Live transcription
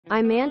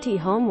I'm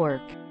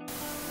anti-homework.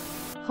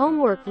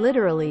 Homework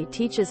literally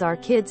teaches our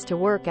kids to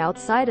work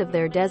outside of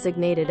their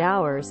designated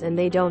hours and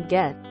they don't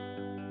get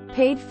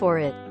paid for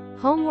it.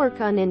 Homework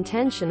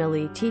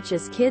unintentionally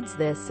teaches kids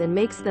this and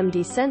makes them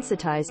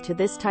desensitized to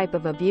this type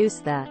of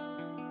abuse that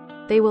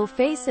they will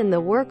face in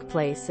the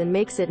workplace and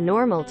makes it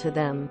normal to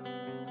them.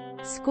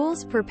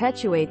 Schools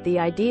perpetuate the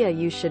idea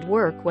you should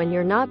work when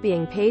you're not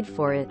being paid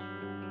for it.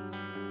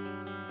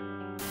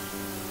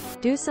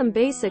 Do some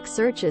basic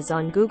searches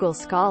on Google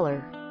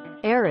Scholar,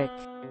 Eric,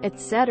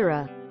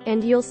 etc.,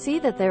 and you'll see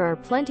that there are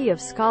plenty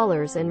of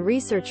scholars and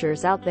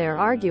researchers out there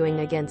arguing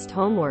against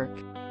homework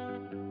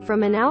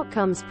from an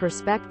outcomes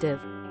perspective,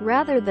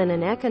 rather than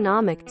an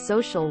economic,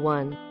 social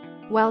one.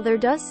 While there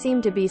does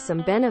seem to be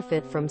some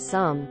benefit from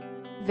some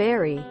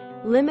very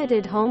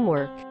limited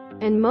homework,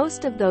 and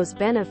most of those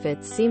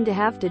benefits seem to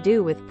have to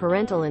do with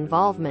parental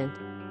involvement,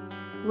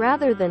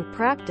 rather than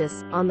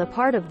practice, on the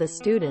part of the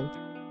student.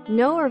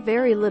 No or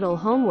very little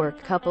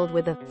homework coupled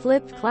with a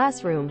flipped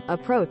classroom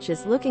approach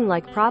is looking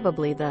like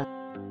probably the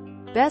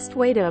best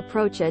way to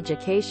approach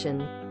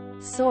education.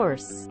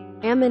 Source: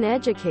 Am an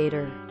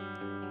educator.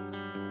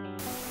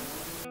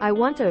 I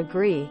want to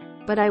agree,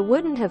 but I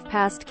wouldn't have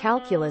passed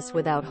calculus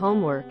without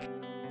homework.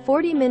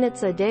 40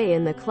 minutes a day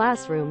in the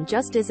classroom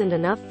just isn't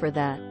enough for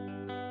that.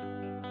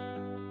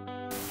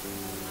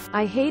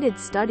 I hated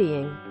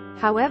studying.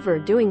 However,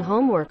 doing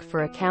homework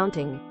for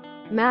accounting,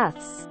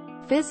 maths,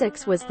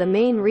 physics was the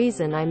main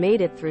reason I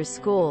made it through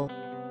school.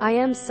 I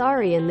am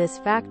sorry, in this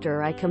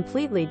factor I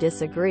completely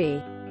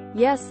disagree.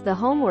 Yes, the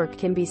homework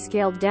can be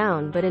scaled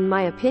down, but in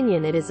my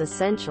opinion it is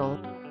essential.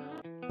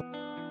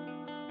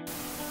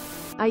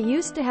 I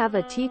used to have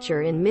a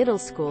teacher in middle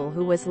school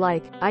who was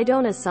like, "I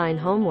don't assign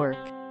homework.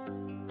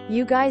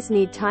 You guys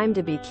need time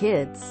to be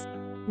kids.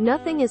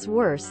 Nothing is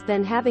worse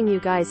than having you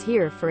guys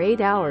here for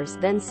 8 hours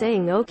then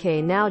saying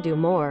okay now do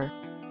more."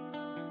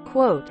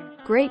 Quote,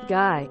 great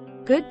guy.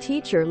 Good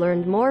teacher,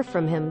 learned more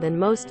from him than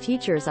most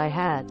teachers I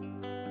had.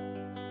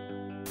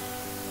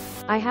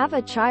 I have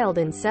a child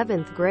in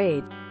 7th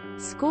grade.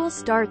 School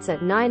starts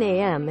at 9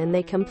 a.m. and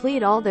they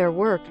complete all their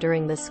work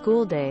during the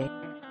school day.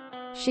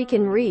 She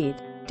can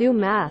read, do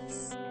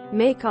maths,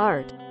 make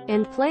art,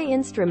 and play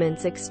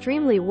instruments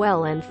extremely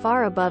well and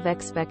far above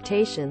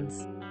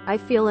expectations. I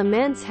feel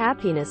immense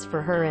happiness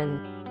for her and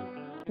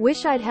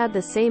wish I'd had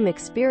the same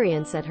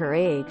experience at her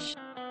age,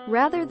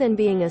 rather than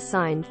being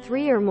assigned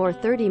 3 or more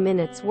 30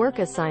 minutes work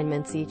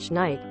assignments each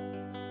night.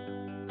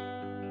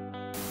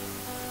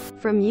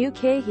 From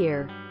UK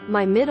here.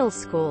 My middle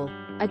school,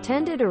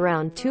 attended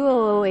around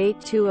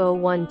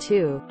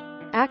 2008-2012,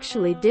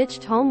 actually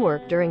ditched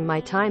homework during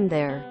my time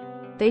there.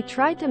 They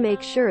tried to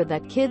make sure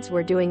that kids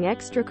were doing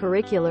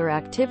extracurricular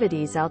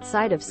activities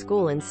outside of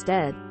school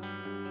instead.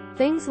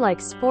 Things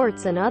like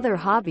sports and other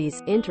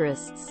hobbies,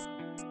 interests.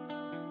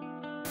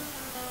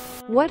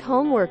 What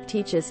homework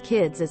teaches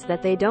kids is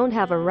that they don't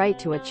have a right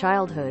to a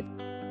childhood.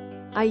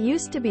 I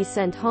used to be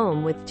sent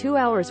home with 2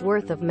 hours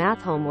worth of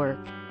math homework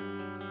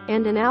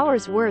and an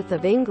hour's worth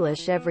of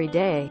English every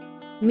day,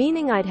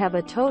 meaning I'd have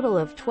a total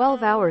of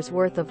 12 hours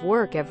worth of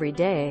work every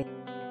day.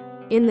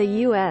 In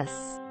the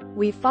US,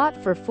 we fought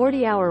for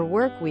 40-hour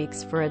work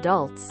weeks for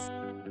adults,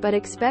 but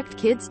expect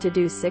kids to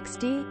do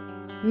 60?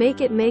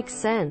 Make it make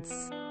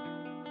sense.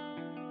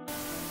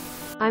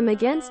 I'm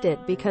against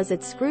it because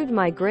it screwed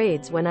my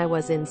grades when I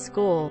was in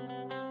school.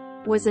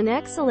 Was an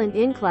excellent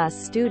in-class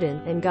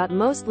student and got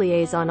mostly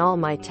A's on all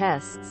my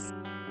tests.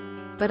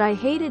 But I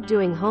hated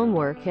doing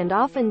homework and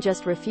often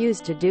just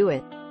refused to do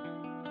it,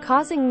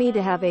 causing me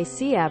to have a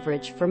C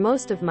average for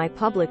most of my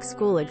public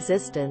school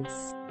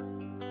existence.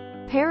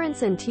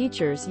 Parents and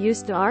teachers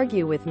used to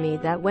argue with me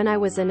that when I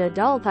was an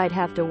adult I'd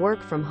have to work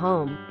from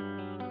home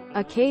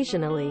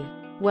occasionally.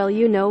 Well,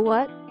 you know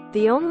what?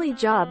 The only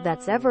job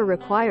that's ever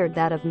required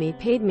that of me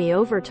paid me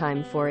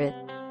overtime for it,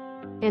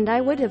 and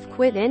I would have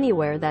quit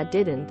anywhere that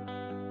didn't.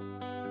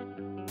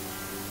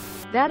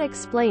 That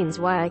explains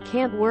why I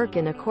can't work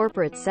in a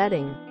corporate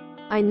setting.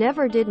 I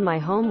never did my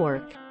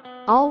homework.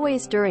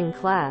 Always during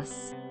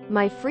class.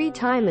 My free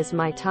time is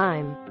my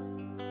time.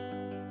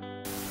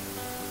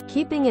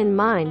 Keeping in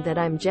mind that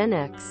I'm Gen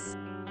X,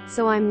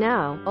 so I'm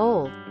now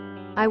old.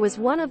 I was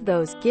one of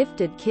those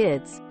gifted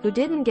kids who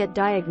didn't get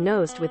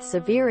diagnosed with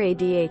severe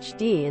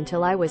ADHD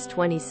until I was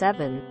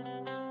 27.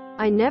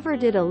 I never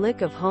did a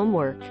lick of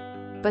homework,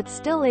 but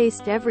still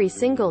aced every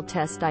single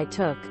test I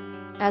took.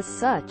 As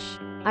such,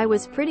 I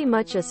was pretty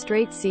much a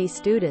straight C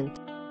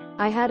student.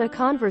 I had a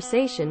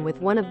conversation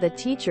with one of the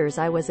teachers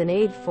I was an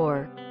aide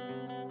for,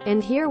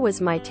 and here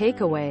was my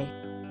takeaway.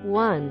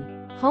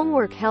 1.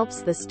 Homework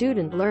helps the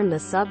student learn the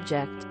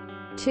subject.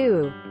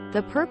 2.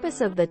 The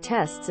purpose of the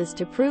tests is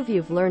to prove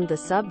you've learned the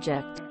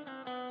subject.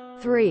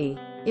 3.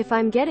 If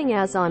I'm getting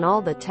A's on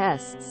all the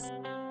tests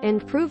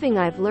and proving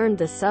I've learned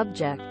the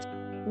subject,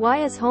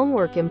 why is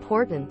homework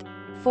important?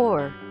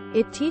 4.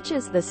 It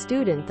teaches the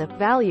student the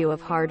value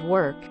of hard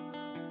work.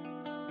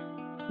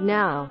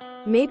 Now,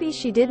 maybe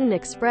she didn't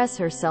express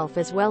herself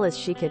as well as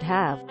she could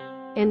have,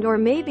 or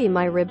maybe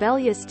my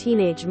rebellious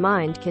teenage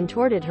mind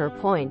contorted her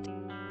point,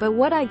 But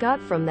what I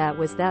got from that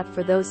was that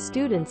for those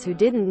students who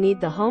didn't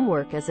need the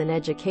homework as an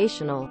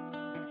educational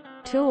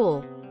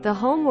tool, the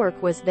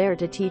homework was there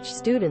to teach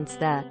students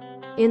that,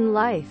 in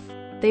life,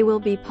 they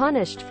will be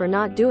punished for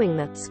not doing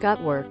the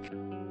scut work.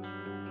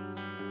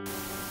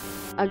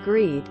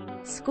 Agreed.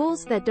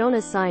 Schools that don't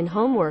assign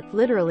homework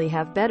literally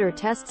have better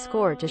test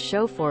score to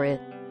show for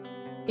it.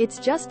 It's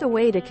just a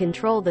way to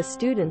control the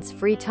students'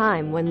 free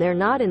time when they're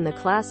not in the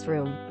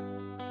classroom.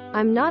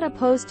 I'm not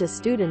opposed to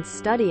students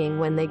studying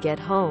when they get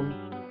home,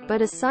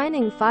 but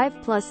assigning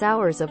 5+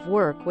 hours of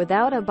work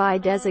without a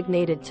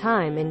by-designated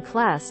time in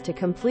class to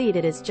complete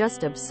it is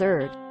just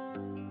absurd.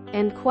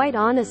 And quite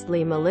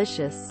honestly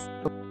malicious.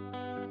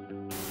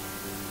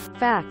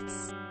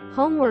 Facts.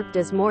 Homework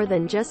does more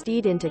than just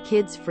eat into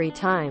kids' free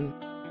time.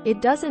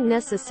 It doesn't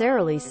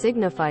necessarily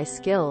signify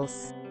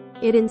skills.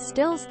 It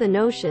instills the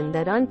notion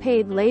that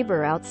unpaid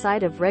labor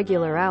outside of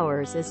regular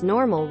hours is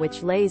normal,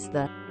 which lays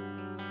the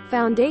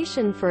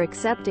foundation for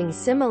accepting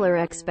similar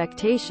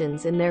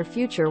expectations in their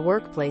future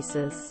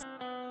workplaces.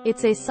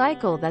 It's a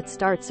cycle that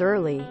starts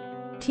early,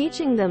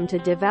 teaching them to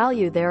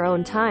devalue their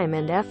own time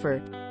and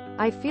effort.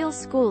 I feel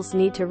schools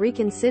need to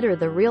reconsider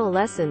the real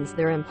lessons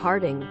they're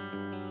imparting.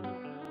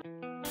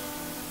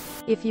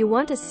 If you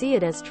want to see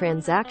it as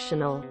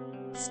transactional,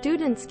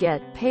 students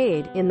get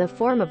paid in the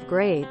form of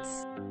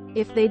grades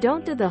if they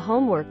don't do the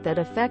homework that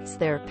affects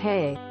their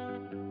pay.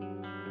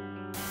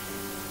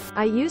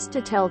 I used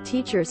to tell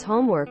teachers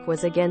homework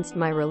was against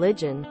my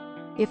religion.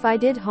 If I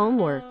did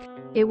homework,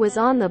 it was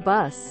on the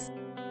bus,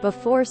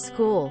 before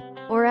school,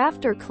 or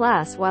after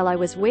class while I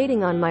was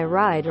waiting on my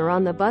ride or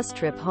on the bus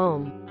trip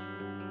home.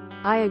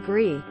 I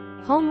agree.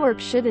 Homework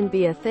shouldn't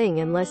be a thing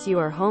unless you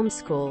are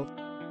homeschooled.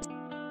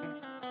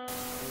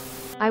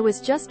 I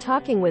was just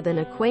talking with an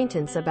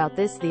acquaintance about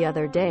this the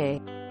other day.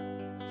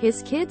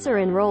 His kids are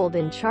enrolled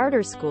in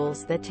charter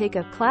schools that take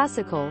a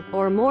classical,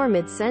 or more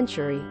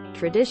mid-century,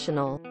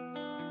 traditional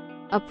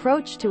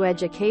approach to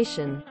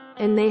education,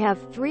 and they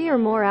have 3 or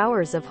more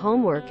hours of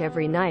homework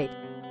every night.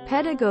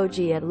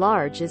 Pedagogy at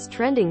large is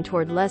trending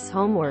toward less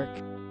homework,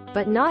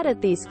 but not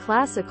at these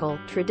classical,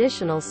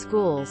 traditional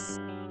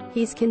schools.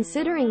 He's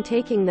considering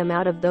taking them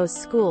out of those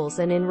schools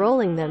and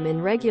enrolling them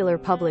in regular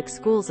public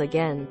schools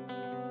again.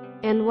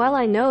 And while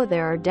I know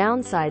there are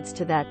downsides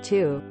to that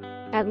too,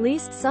 at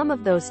least some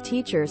of those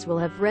teachers will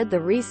have read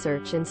the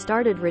research and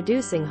started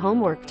reducing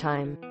homework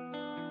time.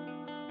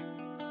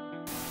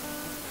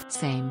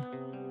 Same.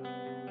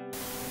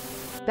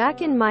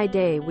 Back in my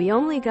day we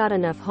only got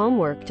enough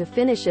homework to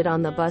finish it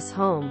on the bus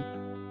home.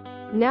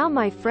 Now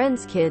my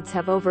friends' kids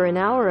have over an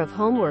hour of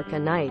homework a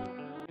night.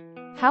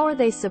 How are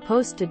they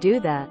supposed to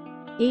do that?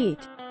 Eat,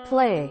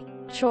 play,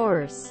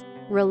 chores,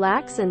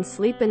 relax and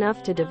sleep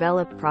enough to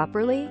develop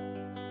properly?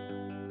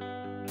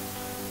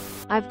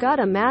 I've got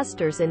a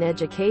master's in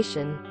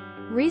education.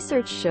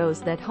 Research shows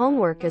that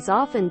homework is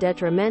often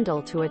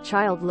detrimental to a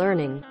child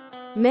learning.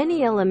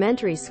 Many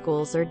elementary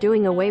schools are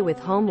doing away with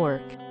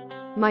homework.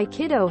 My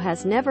kiddo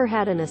has never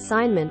had an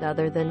assignment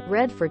other than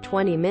read for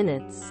 20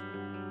 minutes.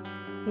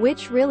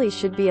 Which really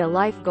should be a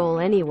life goal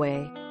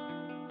anyway.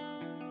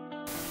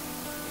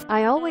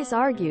 I always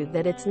argued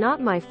that it's not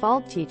my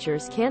fault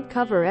teachers can't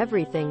cover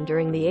everything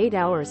during the 8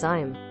 hours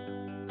I'm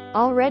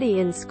already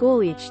in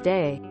school each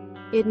day.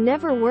 It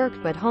never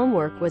worked, but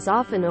homework was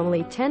often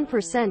only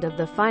 10% of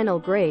the final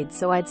grade,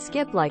 so I'd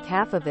skip like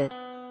half of it.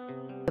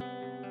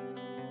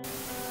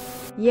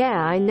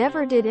 Yeah, I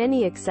never did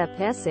any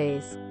except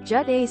essays,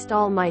 just aced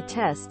all my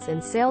tests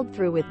and sailed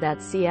through with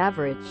that C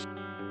average.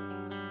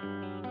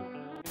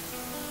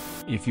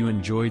 If you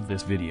enjoyed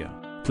this video,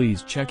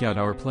 please check out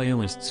our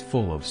playlists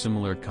full of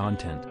similar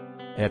content.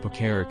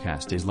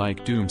 Epicaricast is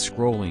like doom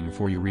scrolling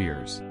for your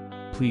ears.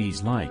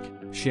 Please like,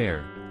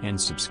 share, and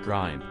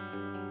subscribe.